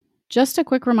Just a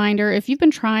quick reminder, if you've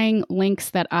been trying links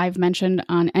that I've mentioned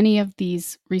on any of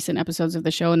these recent episodes of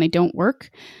the show and they don't work,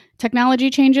 technology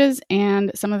changes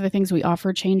and some of the things we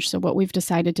offer change. So what we've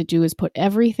decided to do is put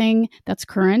everything that's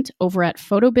current over at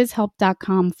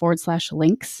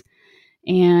photobizhelp.com/links.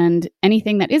 And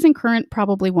anything that isn't current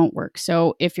probably won't work.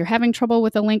 So if you're having trouble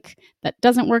with a link that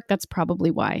doesn't work, that's probably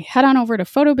why. Head on over to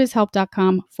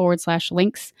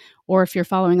photobizhelp.com/links. Or if you're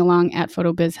following along at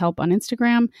photobizhelp on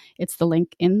Instagram, it's the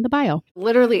link in the bio.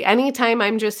 Literally anytime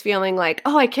I'm just feeling like,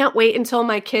 oh, I can't wait until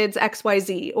my kids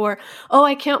XYZ, or, oh,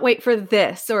 I can't wait for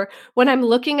this, or when I'm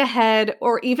looking ahead,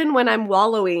 or even when I'm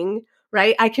wallowing,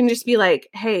 right? I can just be like,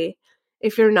 hey,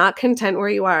 if you're not content where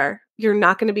you are, you're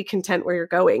not going to be content where you're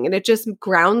going. And it just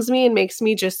grounds me and makes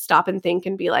me just stop and think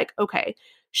and be like, okay,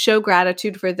 show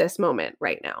gratitude for this moment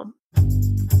right now.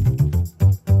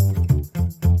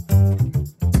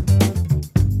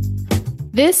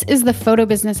 This is the Photo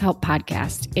Business Help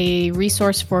Podcast, a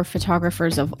resource for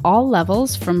photographers of all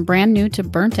levels, from brand new to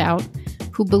burnt out,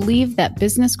 who believe that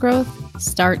business growth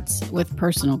starts with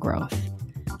personal growth.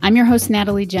 I'm your host,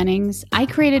 Natalie Jennings. I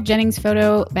created Jennings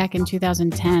Photo back in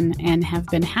 2010 and have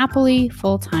been happily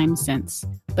full-time since,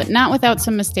 but not without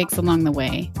some mistakes along the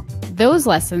way. Those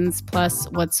lessons, plus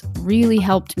what's really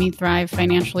helped me thrive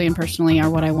financially and personally, are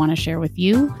what I want to share with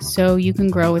you so you can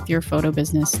grow with your photo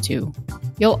business too.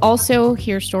 You'll also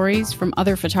hear stories from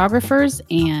other photographers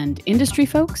and industry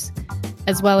folks,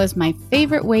 as well as my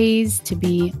favorite ways to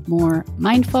be more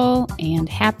mindful and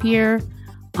happier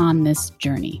on this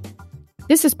journey.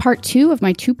 This is part 2 of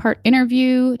my 2-part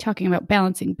interview talking about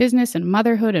balancing business and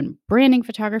motherhood and branding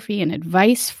photography and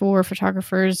advice for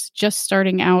photographers just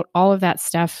starting out, all of that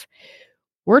stuff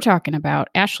we're talking about.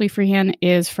 Ashley Freehan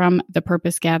is from The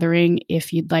Purpose Gathering.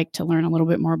 If you'd like to learn a little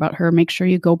bit more about her, make sure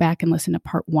you go back and listen to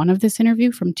part 1 of this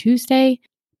interview from Tuesday.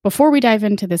 Before we dive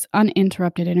into this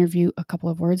uninterrupted interview, a couple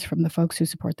of words from the folks who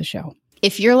support the show.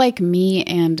 If you're like me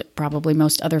and probably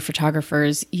most other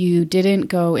photographers, you didn't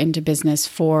go into business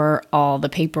for all the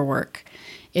paperwork.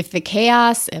 If the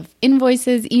chaos of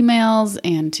invoices, emails,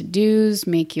 and to-dos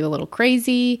make you a little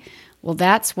crazy, well,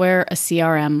 that's where a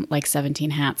CRM like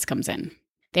 17 Hats comes in.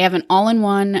 They have an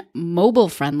all-in-one,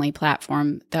 mobile-friendly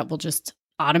platform that will just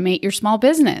automate your small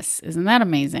business. Isn't that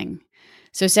amazing?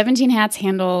 So 17 Hats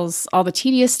handles all the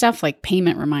tedious stuff like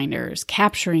payment reminders,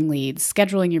 capturing leads,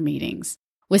 scheduling your meetings.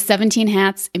 With 17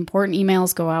 Hats, important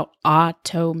emails go out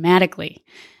automatically.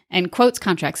 And quotes,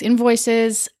 contracts,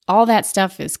 invoices, all that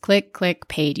stuff is click, click,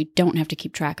 paid. You don't have to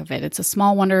keep track of it. It's a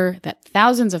small wonder that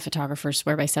thousands of photographers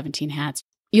swear by 17 Hats.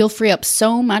 You'll free up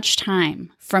so much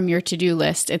time from your to-do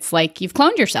list. It's like you've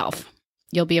cloned yourself.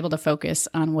 You'll be able to focus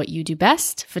on what you do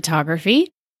best, photography.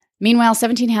 Meanwhile,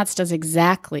 17 Hats does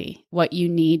exactly what you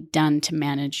need done to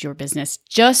manage your business,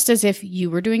 just as if you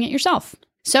were doing it yourself.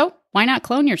 So why not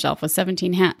clone yourself with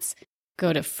 17 Hats?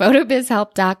 Go to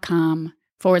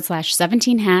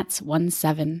photobizhelp.com/17 hats,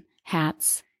 17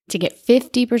 hats, to get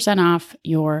 50% off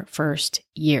your first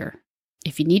year.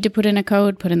 If you need to put in a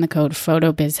code, put in the code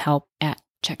PHOTOBIZHELP at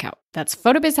checkout. That's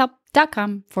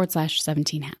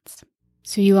photobizhelp.com/17 hats.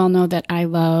 So you all know that I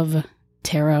love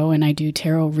tarot and I do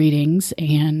tarot readings,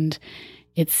 and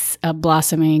it's a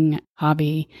blossoming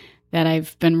hobby that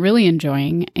I've been really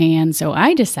enjoying. And so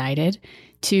I decided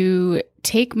to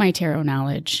take my tarot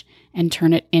knowledge and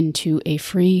turn it into a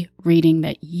free reading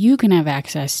that you can have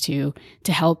access to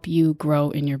help you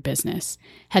grow in your business.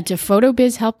 Head to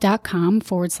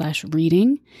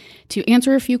photobizhelp.com/reading to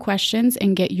answer a few questions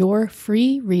and get your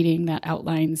free reading that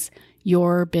outlines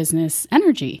your business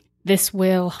energy. This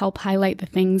will help highlight the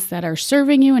things that are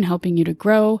serving you and helping you to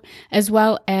grow, as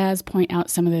well as point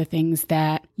out some of the things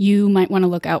that you might want to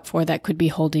look out for that could be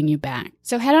holding you back.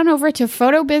 So head on over to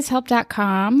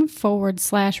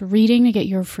photobizhelp.com/reading to get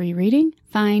your free reading.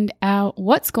 Find out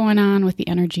what's going on with the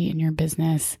energy in your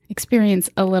business. Experience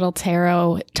a little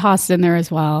tarot tossed in there as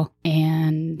well,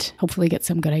 and hopefully get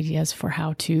some good ideas for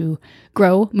how to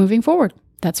grow moving forward.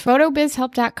 That's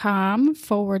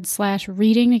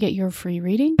photobizhelp.com/reading to get your free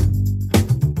reading.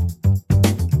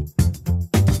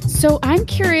 So I'm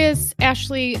curious,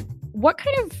 Ashley, what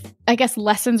kind of,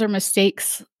 lessons or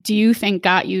mistakes do you think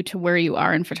got you to where you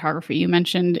are in photography? You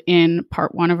mentioned in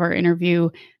part 1 of our interview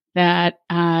that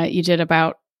you did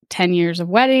about 10 years of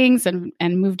weddings and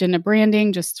moved into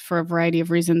branding just for a variety of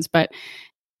reasons. But,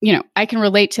 I can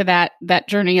relate to that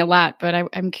journey a lot, but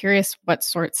I'm curious what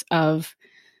sorts of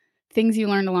things you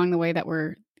learned along the way that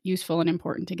were useful and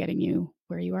important to getting you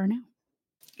where you are now.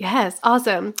 Yes,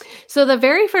 awesome. So the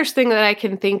very first thing that I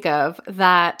can think of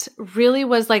that really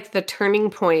was like the turning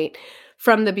point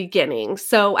from the beginning.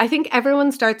 So I think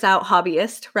everyone starts out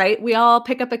hobbyist, right? We all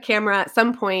pick up a camera at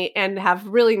some point and have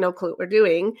really no clue what we're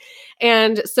doing.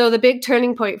 And so the big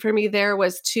turning point for me there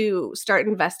was to start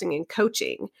investing in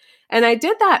coaching. And I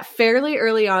did that fairly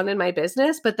early on in my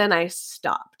business, but then I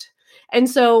stopped. And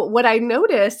so what I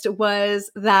noticed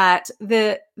was that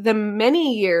the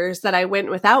many years that I went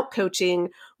without coaching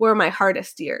were my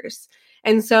hardest years.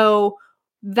 And so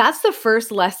that's the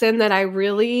first lesson that I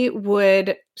really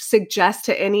would suggest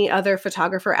to any other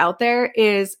photographer out there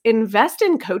is invest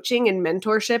in coaching and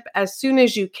mentorship as soon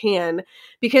as you can,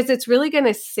 because it's really going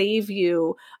to save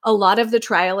you a lot of the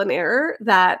trial and error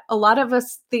that a lot of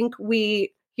us think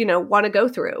we want to go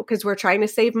through because we're trying to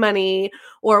save money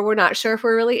or we're not sure if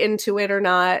we're really into it or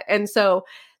not. And so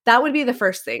that would be the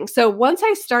first thing. So once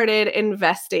I started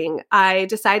investing, I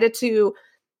decided to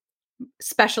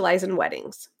specialize in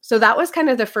weddings. So that was kind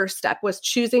of the first step, was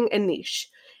choosing a niche.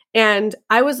 And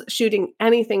I was shooting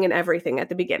anything and everything at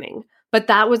the beginning, but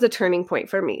that was a turning point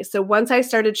for me. So once I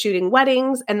started shooting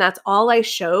weddings and that's all I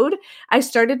showed, I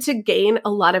started to gain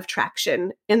a lot of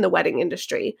traction in the wedding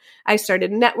industry. I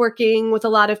started networking with a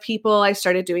lot of people. I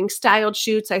started doing styled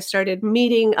shoots. I started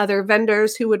meeting other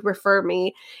vendors who would refer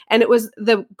me. And it was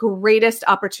the greatest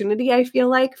opportunity, I feel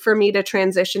like, for me to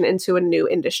transition into a new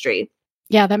industry.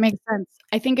 Yeah, that makes sense.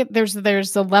 I think there's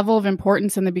a level of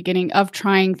importance in the beginning of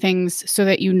trying things so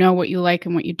that you know what you like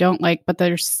and what you don't like. But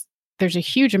there's a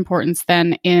huge importance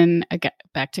then in, again,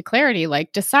 back to clarity,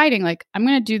 like deciding like, I'm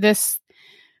going to do this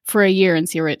for a year and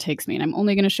see where it takes me. And I'm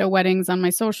only going to show weddings on my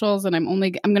socials. And I'm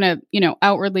going to,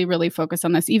 outwardly really focus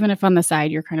on this, even if on the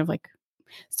side, you're kind of like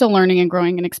still learning and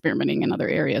growing and experimenting in other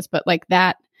areas. But like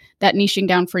that niching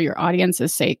down for your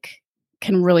audience's sake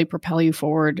can really propel you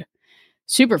forward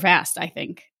super fast, I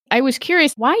think. I was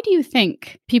curious, why do you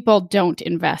think people don't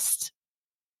invest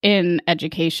in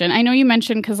education? I know you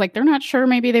mentioned because like they're not sure,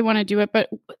 maybe they want to do it, but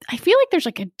I feel like there's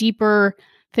like a deeper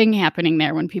thing happening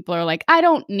there when people are like, I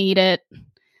don't need it.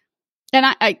 And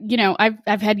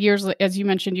I've had years, as you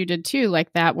mentioned, you did too,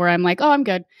 like that, where I'm like, oh, I'm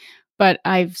good. But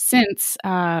I've since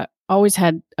always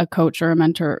had a coach or a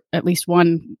mentor, at least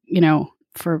one,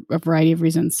 for a variety of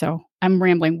reasons. So I'm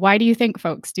rambling. Why do you think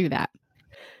folks do that?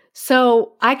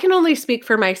 So I can only speak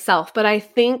for myself, but I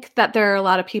think that there are a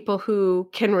lot of people who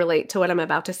can relate to what I'm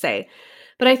about to say.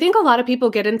 But I think a lot of people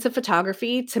get into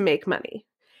photography to make money.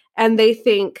 And they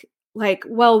think like,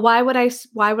 well, why would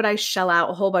I shell out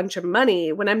a whole bunch of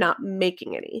money when I'm not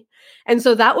making any? And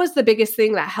so that was the biggest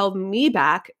thing that held me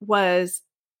back, was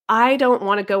I don't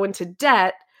want to go into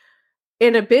debt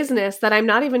in a business that I'm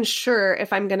not even sure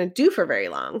if I'm going to do for very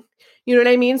long. You know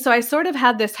what I mean? So I sort of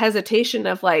had this hesitation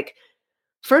of like,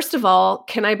 first of all,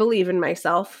 can I believe in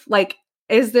myself? Like,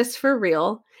 is this for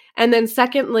real? And then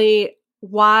secondly,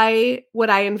 why would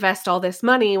I invest all this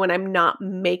money when I'm not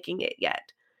making it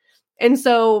yet? And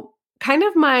so kind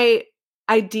of my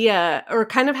idea, or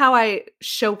kind of how I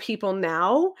show people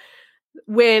now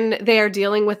when they are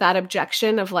dealing with that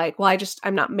objection of like, well,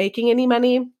 I'm not making any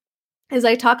money, is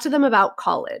I talk to them about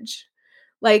college.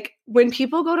 Like when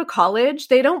people go to college,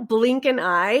 they don't blink an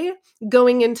eye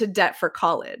going into debt for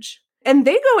college. And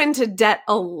they go into debt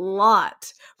a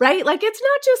lot, right? Like it's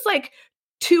not just like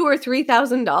 $2,000 or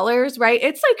 $3,000, right?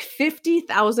 It's like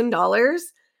 $50,000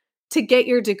 to get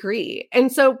your degree.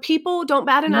 And so people don't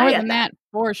bat an eye More at than that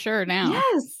for sure now.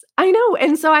 Yes, I know.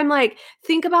 And so I'm like,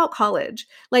 think about college.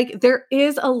 Like there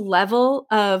is a level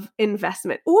of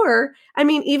investment. Or, I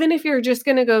mean, even if you're just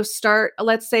going to go start,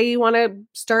 let's say you want to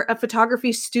start a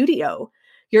photography studio,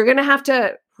 you're going to have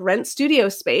to rent studio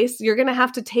space. You're going to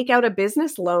have to take out a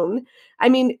business loan. I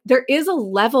mean, there is a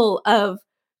level of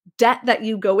debt that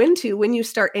you go into when you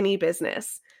start any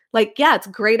business. Like, yeah, it's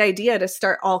a great idea to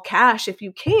start all cash if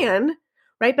you can,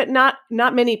 right? But not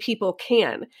many people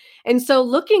can. And so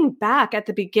looking back at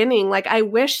the beginning, like I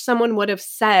wish someone would have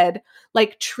said,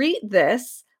 like, treat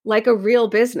this like a real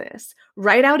business.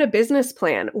 Write out a business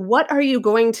plan. What are you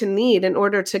going to need in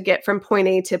order to get from point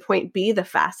A to point B the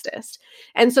fastest?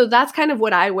 And so that's kind of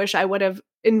what I wish I would have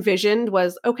envisioned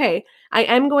was, okay, I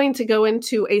am going to go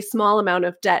into a small amount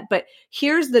of debt, but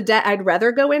here's the debt I'd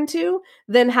rather go into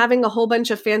than having a whole bunch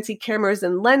of fancy cameras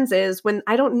and lenses when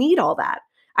I don't need all that.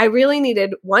 I really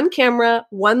needed one camera,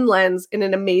 one lens, and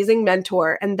an amazing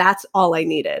mentor, and that's all I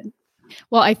needed.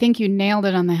 Well, I think you nailed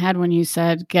it on the head when you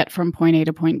said get from point A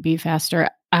to point B faster.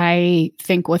 I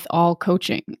think with all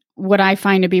coaching, what I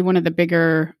find to be one of the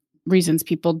bigger reasons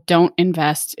people don't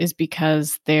invest is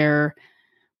because they're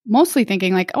mostly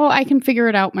thinking like, oh, I can figure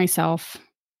it out myself.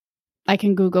 I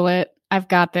can Google it. I've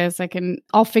got this.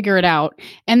 I'll figure it out.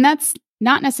 And that's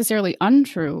not necessarily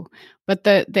untrue, but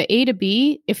the A to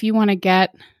B, if you want to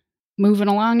get moving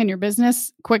along in your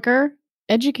business quicker,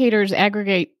 educators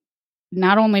aggregate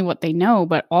not only what they know,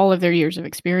 but all of their years of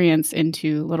experience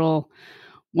into little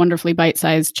wonderfully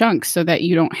bite-sized chunks so that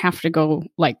you don't have to go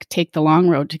like take the long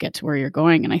road to get to where you're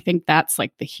going. And I think that's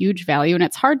like the huge value. And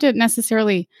it's hard to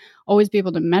necessarily always be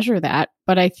able to measure that.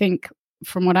 But I think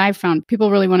from what I've found,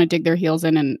 people really want to dig their heels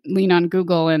in and lean on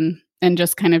Google and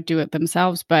just kind of do it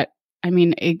themselves. But I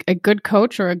mean, a good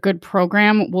coach or a good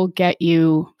program will get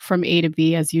you from A to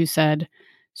B, as you said,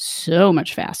 so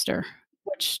much faster,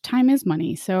 which time is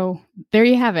money. So there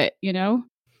you have it, you know?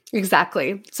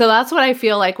 Exactly. So that's what I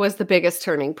feel like was the biggest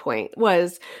turning point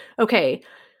was, okay,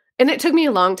 and it took me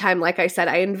a long time. Like I said,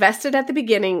 I invested at the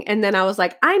beginning and then I was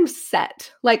like, I'm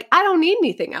set. Like, I don't need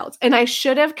anything else. And I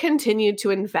should have continued to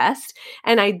invest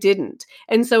and I didn't.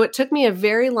 And so it took me a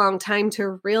very long time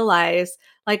to realize,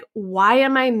 like, why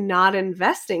am I not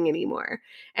investing anymore?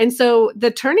 And so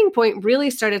the turning point really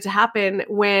started to happen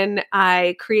when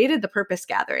I created the Purpose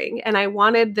Gathering and I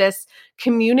wanted this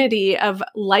community of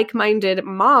like-minded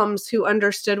moms who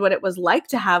understood what it was like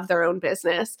to have their own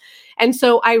business. And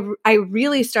so I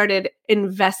really started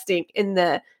investing in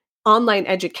the online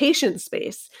education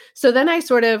space. So then I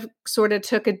sort of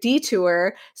took a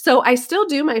detour. So I still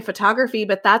do my photography,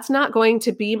 but that's not going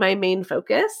to be my main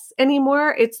focus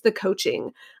anymore. It's the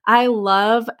coaching. I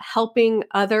love helping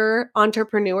other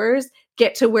entrepreneurs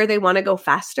get to where they want to go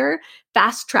faster,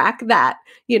 fast track that,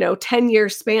 10-year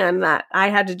span that I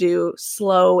had to do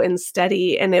slow and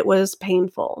steady, and it was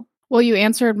painful. Well, you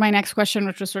answered my next question,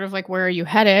 which was sort of like, where are you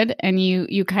headed? And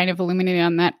you kind of illuminated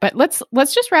on that. But let's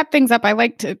just wrap things up. I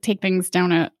like to take things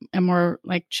down a more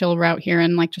like chill route here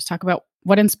and like just talk about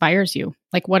what inspires you.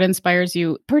 Like what inspires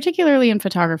you, particularly in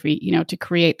photography, to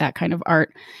create that kind of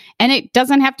art. And it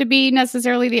doesn't have to be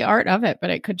necessarily the art of it, but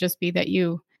it could just be that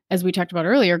you, as we talked about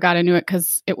earlier, got into it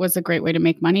because it was a great way to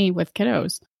make money with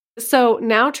kiddos. So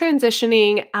now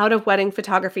transitioning out of wedding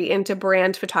photography into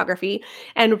brand photography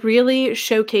and really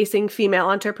showcasing female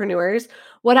entrepreneurs,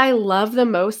 what I love the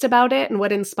most about it and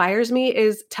what inspires me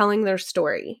is telling their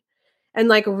story and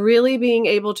like really being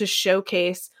able to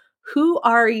showcase who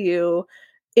are you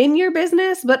in your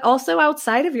business, but also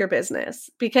outside of your business.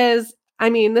 Because I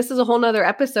mean, this is a whole nother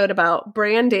episode about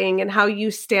branding and how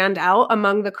you stand out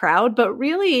among the crowd, but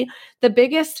really the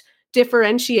biggest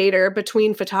differentiator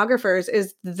between photographers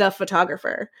is the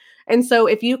photographer. And so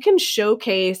if you can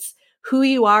showcase who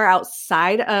you are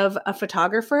outside of a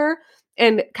photographer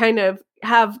and kind of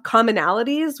have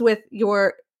commonalities with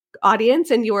your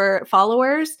audience and your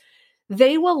followers,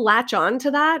 they will latch on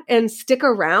to that and stick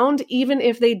around even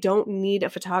if they don't need a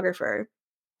photographer.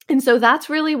 And so that's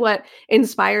really what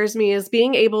inspires me is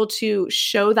being able to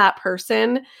show that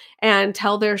person and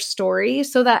tell their story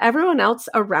so that everyone else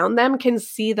around them can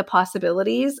see the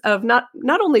possibilities of not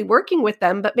only working with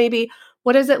them, but maybe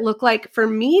what does it look like for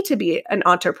me to be an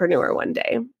entrepreneur one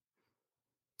day?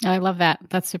 I love that.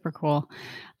 That's super cool.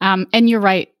 And you're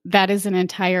right. That is an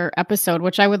entire episode,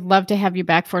 which I would love to have you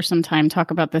back for some time,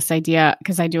 talk about this idea,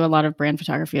 because I do a lot of brand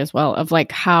photography as well, of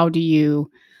like, how do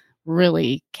you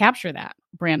really capture that?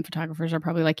 Brand photographers are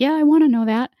probably like, yeah, I want to know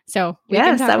that. So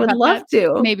yes, I would love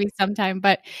to. Maybe sometime.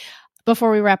 But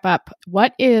before we wrap up,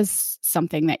 what is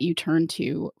something that you turn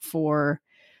to for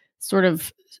sort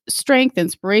of strength,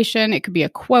 inspiration? It could be a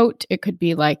quote. It could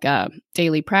be like a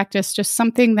daily practice, just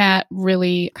something that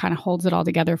really kind of holds it all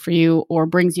together for you or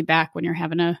brings you back when you're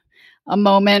having a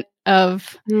moment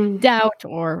of doubt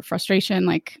or frustration.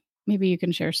 Like maybe you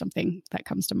can share something that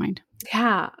comes to mind.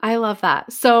 Yeah, I love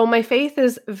that. So my faith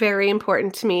is very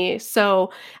important to me.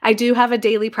 So I do have a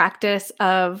daily practice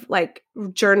of like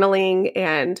journaling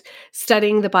and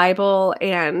studying the Bible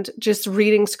and just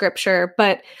reading scripture.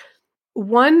 But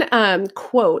one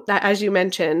quote that, as you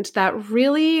mentioned, that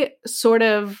really sort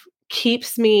of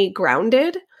keeps me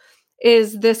grounded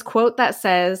is this quote that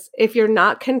says, if you're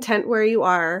not content where you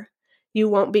are, you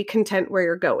won't be content where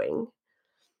you're going.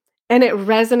 And it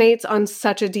resonates on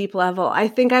such a deep level. I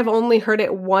think I've only heard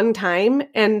it one time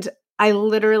and I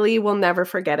literally will never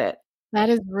forget it. That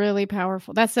is really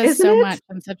powerful. That says so much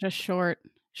in such a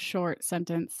short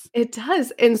sentence. It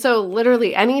does. And so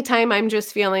literally anytime I'm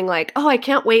just feeling like, oh, I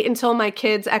can't wait until my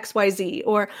kids XYZ,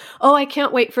 or, oh, I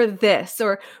can't wait for this,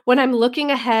 or when I'm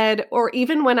looking ahead, or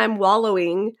even when I'm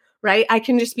wallowing, right? I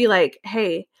can just be like,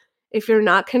 hey, if you're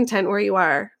not content where you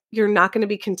are, you're not going to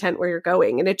be content where you're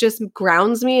going. And it just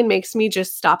grounds me and makes me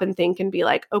just stop and think and be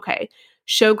like, okay,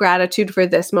 show gratitude for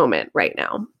this moment right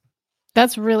now.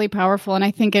 That's really powerful. And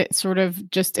I think it sort of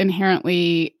just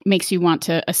inherently makes you want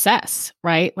to assess,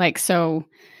 right? Like, so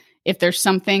if there's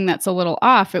something that's a little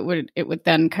off, it would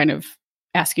then kind of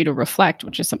ask you to reflect,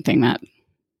 which is something that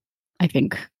I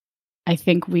think I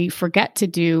think we forget to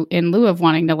do in lieu of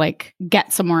wanting to like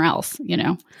get somewhere else, you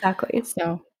know? Exactly.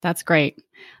 So that's great.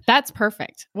 That's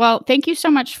perfect. Well, thank you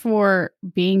so much for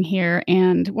being here.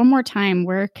 And one more time,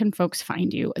 where can folks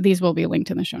find you? These will be linked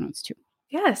in the show notes too.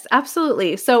 Yes,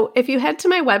 absolutely. So if you head to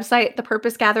my website,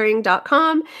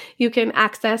 thepurposegathering.com, you can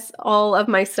access all of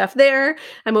my stuff there.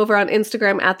 I'm over on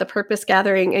Instagram at The Purpose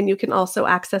Gathering, and you can also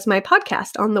access my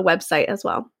podcast on the website as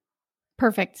well.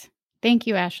 Perfect. Thank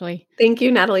you, Ashley. Thank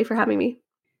you, Natalie, for having me.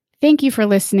 Thank you for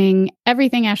listening.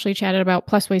 Everything Ashley chatted about,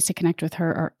 plus ways to connect with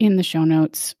her, are in the show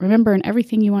notes. Remember, in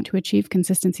everything you want to achieve,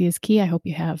 consistency is key. I hope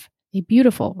you have a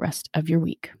beautiful rest of your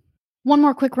week. One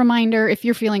more quick reminder, if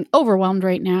you're feeling overwhelmed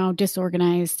right now,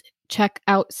 disorganized, check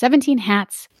out 17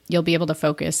 Hats. You'll be able to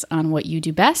focus on what you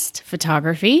do best,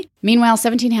 photography. Meanwhile,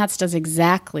 17 Hats does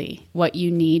exactly what you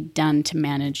need done to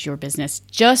manage your business,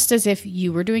 just as if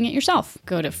you were doing it yourself.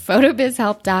 Go to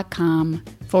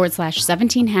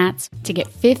photobizhelp.com/17 hats to get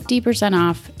 50%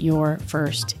 off your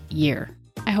first year.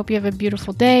 I hope you have a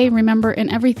beautiful day. Remember,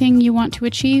 in everything you want to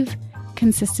achieve,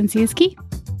 consistency is key.